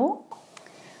those at all?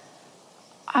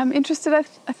 I'm interested. I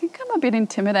think I'm a bit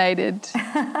intimidated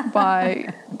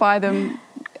by them.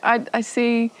 I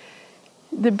see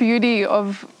the beauty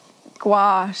of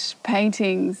gouache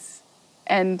paintings,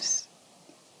 and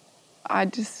I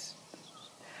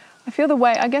feel the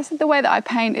way that I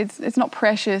paint, it's not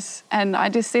precious, and I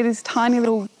just see these tiny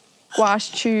little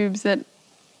gouache tubes that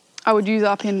I would use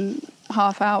up in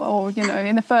half hour, or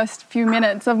in the first few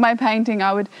minutes of my painting,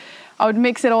 I would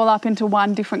mix it all up into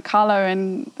one different colour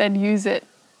and then use it,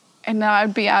 and then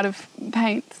I'd be out of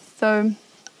paint. So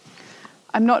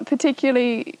I'm not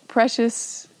particularly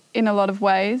precious in a lot of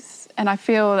ways, and I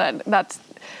feel that's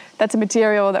a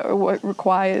material that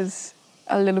requires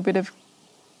a little bit of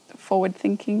forward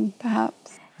thinking,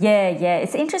 perhaps. Yeah.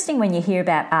 It's interesting when you hear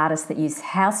about artists that use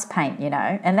house paint,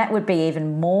 and that would be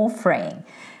even more freeing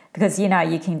because, you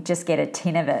can just get a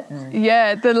tin of it.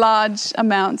 Yeah, the large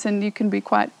amounts, and you can be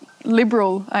quite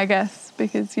liberal, I guess,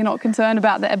 because you're not concerned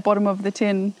about the bottom of the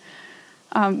tin.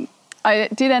 I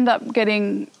did end up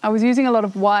I was using a lot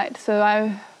of white, so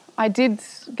I did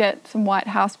get some white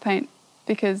house paint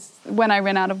because when I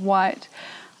ran out of white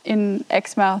in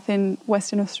Exmouth in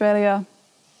Western Australia,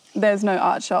 there's no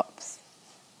art shops.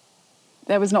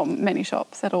 There was not many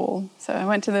shops at all. So I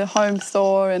went to the home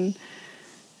store and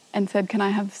said, can I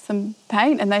have some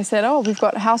paint? And they said, oh, we've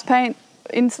got house paint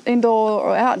indoor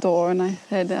or outdoor. And I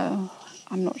said,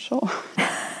 I'm not sure.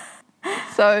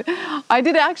 So I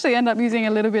did actually end up using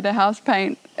a little bit of house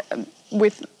paint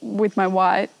with my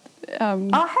white. How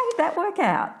did that work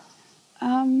out?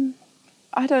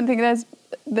 I don't think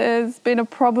there's been a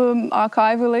problem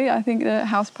archivally. I think the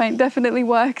house paint definitely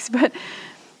works, but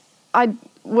I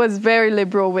was very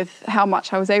liberal with how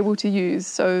much I was able to use,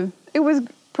 so it was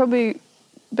probably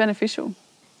beneficial.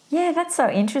 Yeah, that's so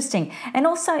interesting. And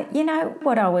also,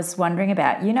 what I was wondering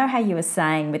about, how you were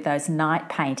saying with those night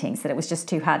paintings that it was just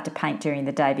too hard to paint during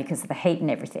the day because of the heat and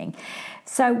everything.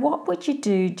 So what would you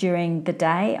do during the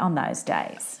day on those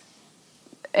days?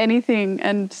 Anything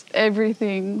and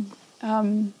everything.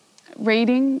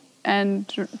 Reading and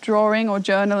drawing or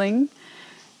journaling,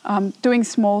 doing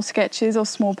small sketches or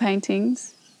small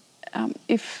paintings.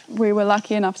 If we were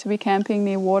lucky enough to be camping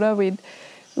near water, we'd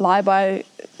lie by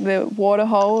the water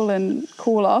hole and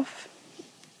cool off.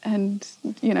 and,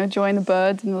 you know, join the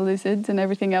birds and the lizards and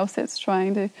everything else that's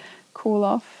trying to cool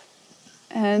off.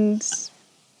 And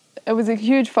it was a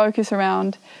huge focus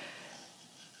around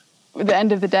the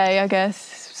end of the day, I guess.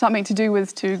 Something to do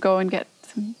was to go and get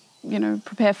some, you know,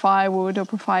 prepare firewood or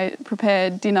prepare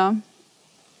dinner.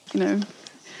 You know,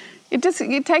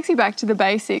 it takes you back to the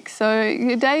basics. So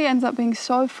your day ends up being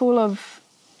so full of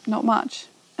not much,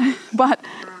 but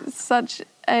such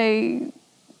a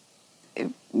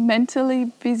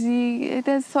mentally busy.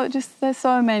 There's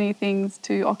so many things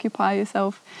to occupy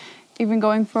yourself. Even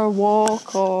going for a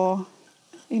walk, or,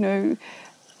 you know,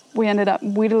 we ended up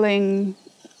whittling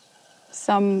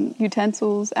some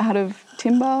utensils out of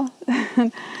timber,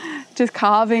 just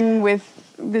carving with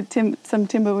some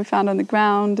timber we found on the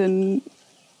ground. And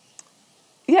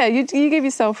yeah, you give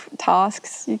yourself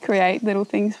tasks, you create little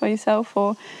things for yourself.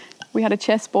 Or we had a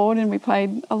chessboard and we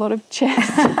played a lot of chess.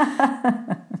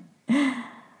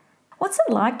 What's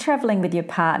it like travelling with your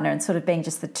partner and sort of being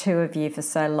just the two of you for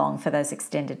so long for those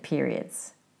extended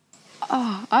periods?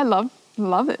 Oh, I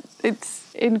love it.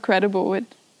 It's incredible.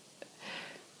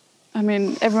 I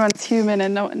mean, everyone's human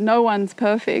and no one's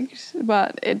perfect,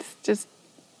 but it's just,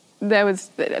 there's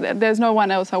no one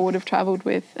else I would have travelled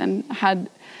with and had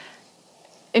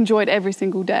enjoyed every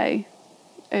single day.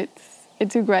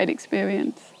 It's a great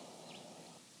experience.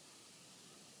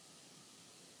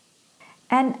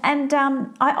 And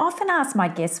I often ask my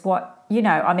guests what, you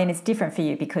know, I mean, it's different for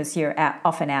you because you're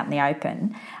often out in the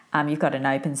open. You've got an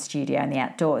open studio in the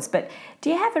outdoors. But do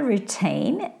you have a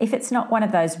routine? If it's not one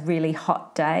of those really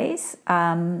hot days,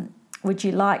 would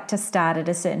you like to start at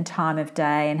a certain time of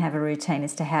day and have a routine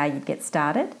as to how you get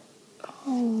started?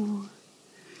 Oh,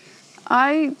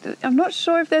 I'm not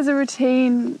sure if there's a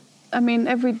routine. I mean,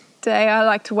 every day I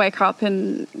like to wake up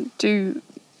and do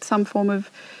some form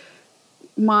of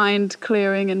mind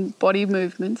clearing and body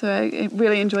movement. So I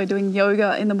really enjoy doing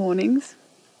yoga in the mornings.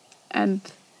 And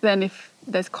then if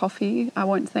there's coffee, I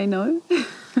won't say no.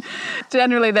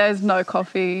 Generally, there's no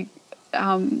coffee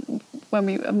when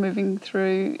we are moving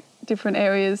through different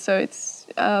areas. So it's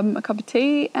a cup of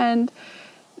tea. And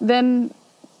then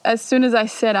as soon as I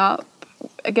set up,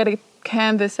 I get a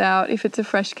canvas out, if it's a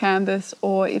fresh canvas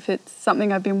or if it's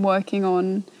something I've been working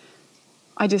on,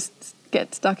 I just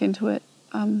get stuck into it.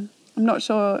 I'm not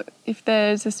sure if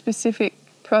there's a specific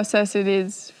process it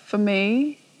is for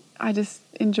me. I just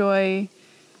enjoy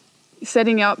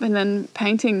setting up and then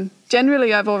painting.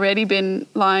 Generally, I've already been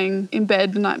lying in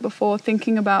bed the night before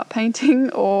thinking about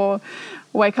painting, or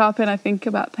wake up and I think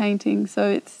about painting.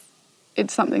 So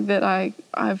it's something that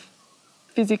I've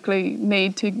physically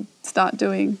need to start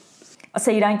doing.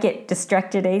 So you don't get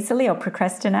distracted easily or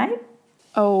procrastinate?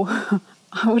 Oh,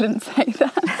 I wouldn't say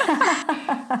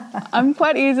that. I'm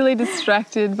quite easily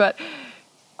distracted, but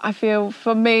I feel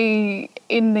for me,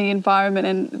 in the environment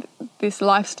and this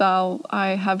lifestyle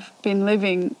I have been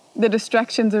living, the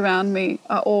distractions around me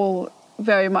are all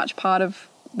very much part of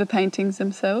the paintings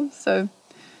themselves. So,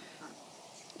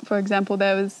 for example,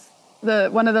 there was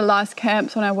one of the last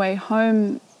camps on our way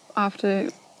home after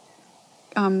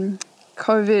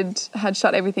COVID had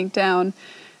shut everything down.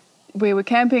 We were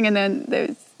camping, and then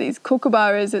there's these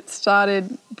kookaburras that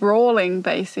started brawling,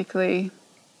 basically.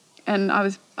 And I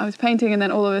was painting, and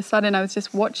then all of a sudden I was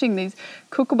just watching these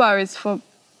kookaburras for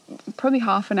probably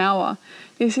half an hour.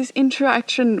 There's this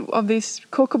interaction of these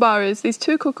kookaburras. These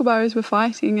two kookaburras were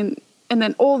fighting, and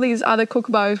then all these other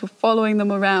kookaburras were following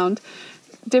them around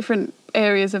different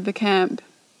areas of the camp.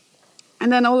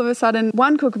 And then all of a sudden,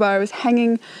 one kookaburra was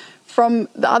hanging from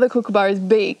the other kookaburra's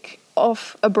beak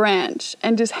off a branch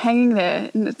and just hanging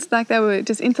there. And it's like they were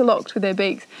just interlocked with their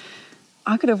beaks.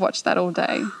 I could have watched that all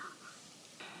day.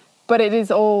 But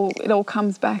it all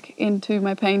comes back into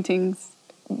my paintings,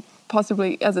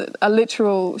 possibly as a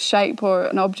literal shape or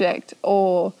an object,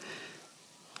 or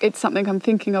it's something I'm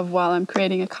thinking of while I'm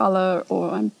creating a colour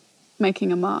or I'm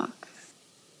making a mark.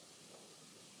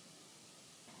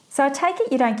 So I take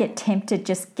it you don't get tempted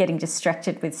just getting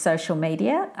distracted with social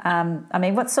media? I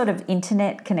mean, what sort of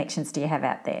internet connections do you have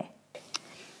out there?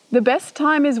 The best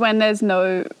time is when there's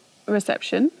no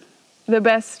reception. The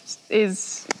best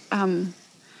is, my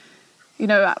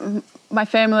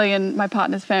family and my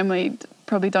partner's family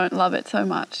probably don't love it so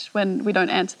much when we don't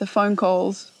answer the phone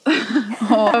calls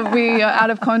or we are out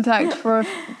of contact for an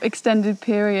extended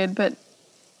period. But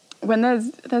when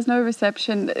there's no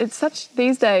reception,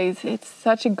 these days it's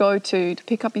such a go-to to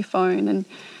pick up your phone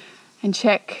and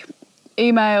check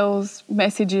emails,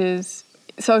 messages,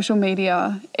 social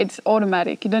media. It's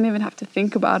automatic. You don't even have to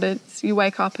think about it. You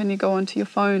wake up and you go onto your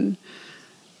phone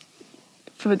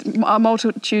for a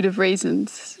multitude of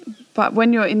reasons. But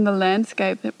when you're in the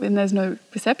landscape and there's no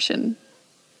reception,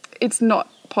 it's not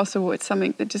possible. It's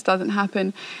something that just doesn't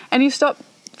happen. And you stop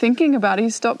thinking about it. You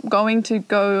stop go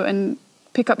and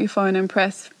pick up your phone and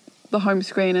press the home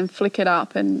screen and flick it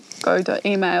up and go to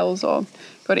emails or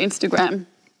go to Instagram.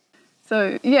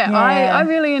 So, I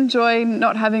really enjoy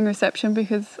not having reception,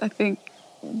 because I think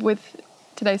with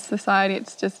today's society,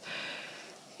 it's just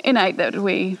innate that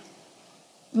we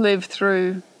live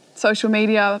through social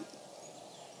media.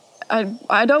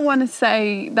 I don't want to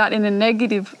say that in a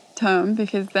negative term,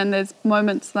 because then there's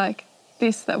moments like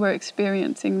this that we're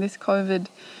experiencing, this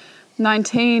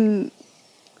COVID-19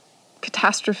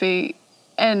 catastrophe,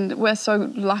 and we're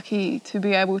so lucky to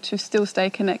be able to still stay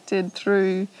connected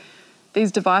through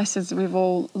these devices we've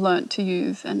all learnt to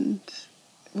use, and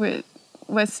we're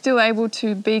still able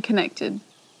to be connected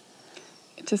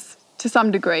to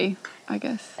some degree, I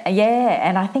guess. Yeah,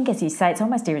 and I think, as you say, it's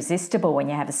almost irresistible when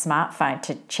you have a smartphone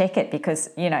to check it, because,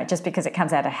 just because it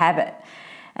comes out of habit.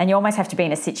 And you almost have to be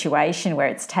in a situation where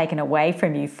it's taken away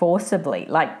from you forcibly,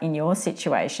 like in your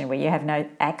situation where you have no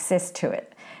access to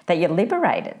it, that you're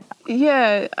liberated.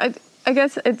 Yeah, I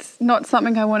guess it's not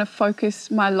something I want to focus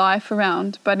my life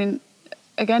around, but in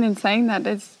saying that,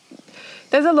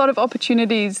 there's a lot of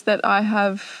opportunities that I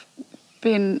have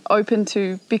been open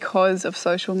to because of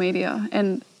social media.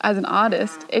 And as an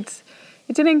artist, it's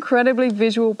an incredibly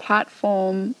visual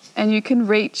platform, and you can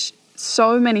reach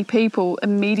so many people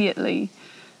immediately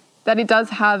that it does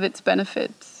have its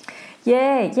benefits.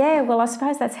 Yeah. Well, I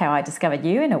suppose that's how I discovered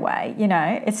you in a way.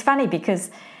 It's funny because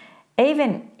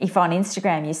even if on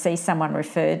Instagram you see someone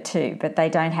referred to but they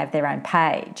don't have their own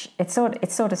page, it sort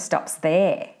of stops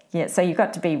there. Yeah, so you've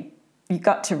got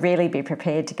to really be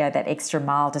prepared to go that extra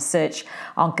mile to search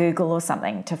on Google or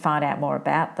something to find out more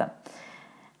about them.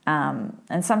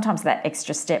 And sometimes that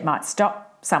extra step might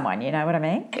stop someone, you know what I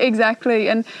mean? Exactly.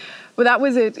 And that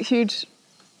was a huge,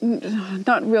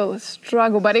 not real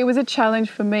struggle, but it was a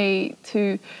challenge for me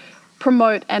to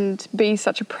promote and be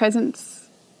such a presence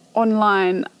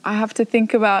online. I have to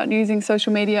think about using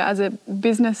social media as a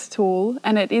business tool,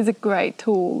 and it is a great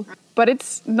tool, but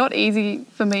it's not easy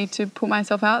for me to put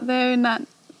myself out there in that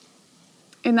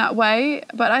way.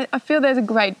 But I feel there's a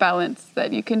great balance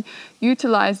that you can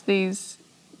utilize these.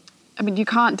 I mean, you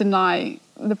can't deny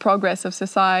the progress of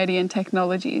society and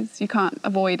technologies. You can't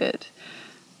avoid it.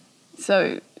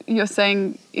 So you're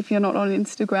saying if you're not on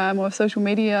Instagram or social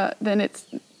media, then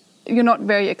you're not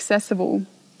very accessible.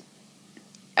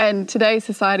 And today's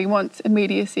society wants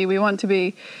immediacy. We want to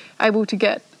be able to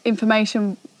get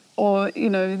information, or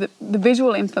the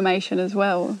visual information as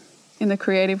well in the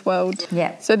creative world.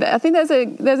 Yeah. So I think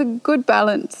there's a good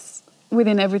balance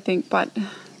within everything, but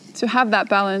to have that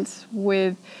balance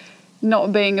with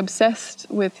not being obsessed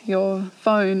with your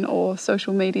phone or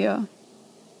social media,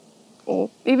 or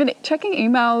even checking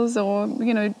emails, or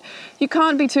you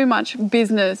can't be too much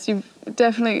business. You've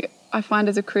definitely, I find,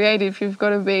 as a creative, you've got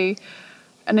to be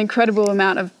an incredible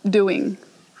amount of doing,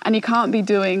 and you can't be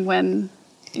doing when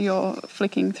you're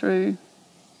flicking through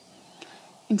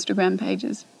Instagram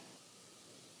pages.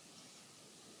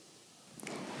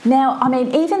 Now, I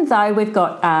mean, even though we've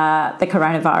got the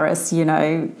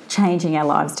coronavirus, changing our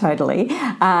lives totally,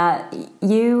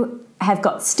 you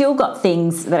have still got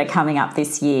things that are coming up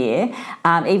this year,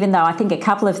 even though I think a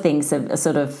couple of things are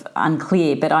sort of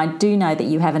unclear. But I do know that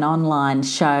you have an online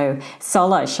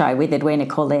solo show with Edwina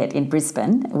Corlett in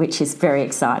Brisbane, which is very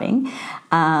exciting.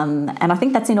 And I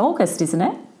think that's in August, isn't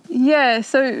it? Yeah,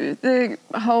 so the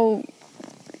whole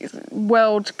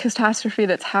world catastrophe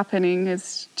that's happening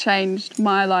has changed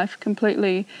my life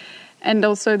completely, and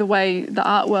also the way the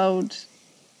art world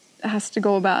has to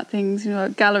go about things.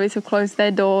 Galleries have closed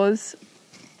their doors,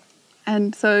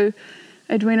 and so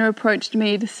Edwina approached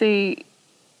me to see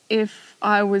if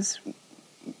I was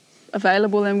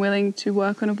available and willing to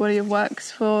work on a body of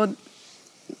works for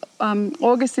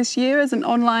August this year as an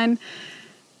online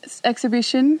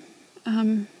exhibition.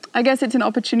 I guess it's an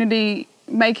opportunity,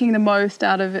 making the most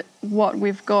out of what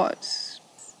we've got,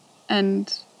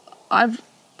 and I've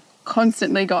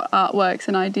constantly got artworks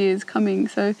and ideas coming,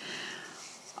 so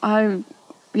I'm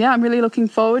really looking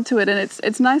forward to it. And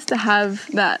it's nice to have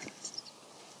that,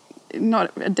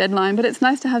 not a deadline, but it's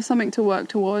nice to have something to work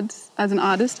towards as an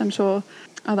artist. I'm sure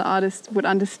other artists would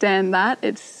understand that.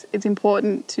 It's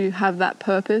important to have that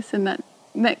purpose and that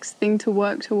next thing to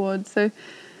work towards. So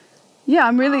yeah,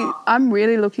 I'm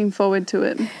really looking forward to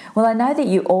it. Well, I know that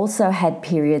you also had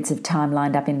periods of time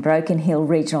lined up in Broken Hill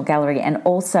Regional Gallery and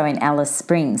also in Alice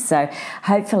Springs. So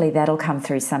hopefully that'll come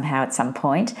through somehow at some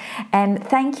point. And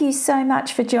thank you so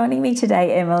much for joining me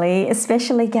today, Emily,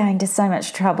 especially going to so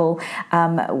much trouble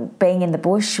being in the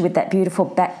bush with that beautiful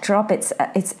backdrop. It's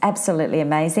absolutely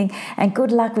amazing. And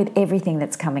good luck with everything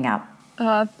that's coming up.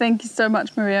 Thank you so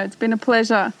much, Maria. It's been a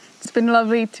pleasure. It's been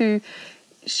lovely to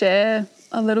share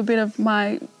a little bit of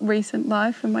my recent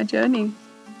life and my journey.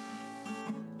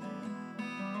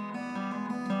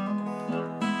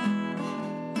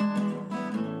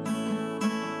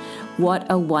 What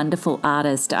a wonderful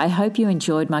artist. I hope you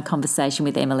enjoyed my conversation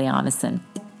with Emily Imeson.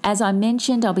 As I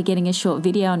mentioned, I'll be getting a short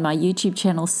video on my YouTube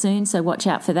channel soon, so watch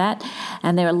out for that.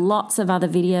 And there are lots of other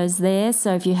videos there,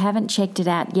 so if you haven't checked it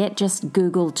out yet, just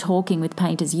Google Talking with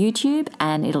Painters YouTube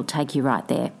and it'll take you right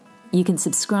there. You can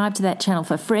subscribe to that channel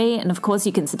for free, and of course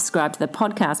you can subscribe to the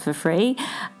podcast for free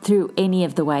through any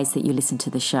of the ways that you listen to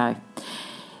the show.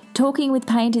 Talking with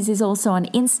Painters is also on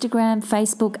Instagram,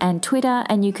 Facebook and Twitter,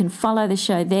 and you can follow the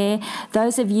show there.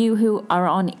 Those of you who are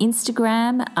on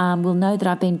Instagram will know that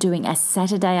I've been doing a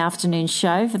Saturday afternoon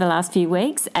show for the last few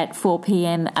weeks at 4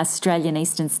 p.m. Australian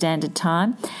Eastern Standard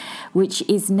Time, which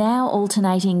is now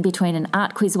alternating between an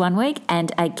art quiz one week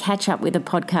and a catch-up with a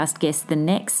podcast guest the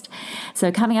next.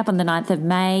 So coming up on the 9th of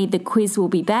May, the quiz will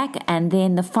be back, and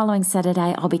then the following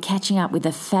Saturday I'll be catching up with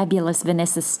the fabulous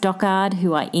Vanessa Stockard,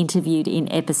 who I interviewed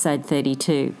in episode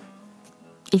 32.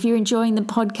 If you're enjoying the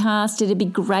podcast, it'd be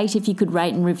great if you could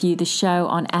rate and review the show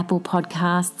on Apple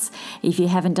Podcasts. If you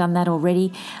haven't done that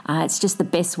already, it's just the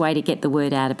best way to get the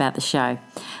word out about the show.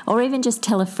 Or even just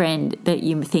tell a friend that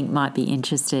you think might be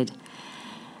interested.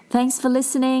 Thanks for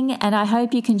listening, and I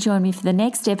hope you can join me for the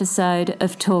next episode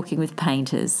of Talking with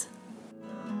Painters.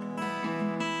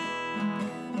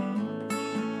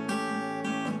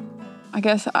 I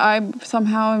guess I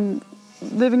somehow am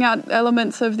living out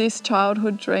elements of this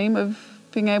childhood dream of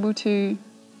being able to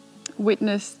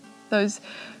witness those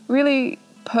really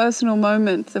personal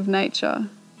moments of nature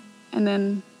and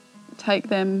then take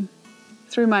them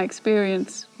through my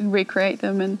experience and recreate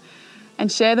them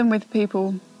and share them with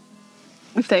people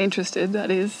if they're interested, that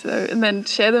is. So, and then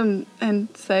share them and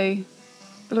say,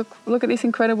 look at this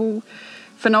incredible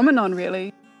phenomenon,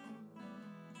 really.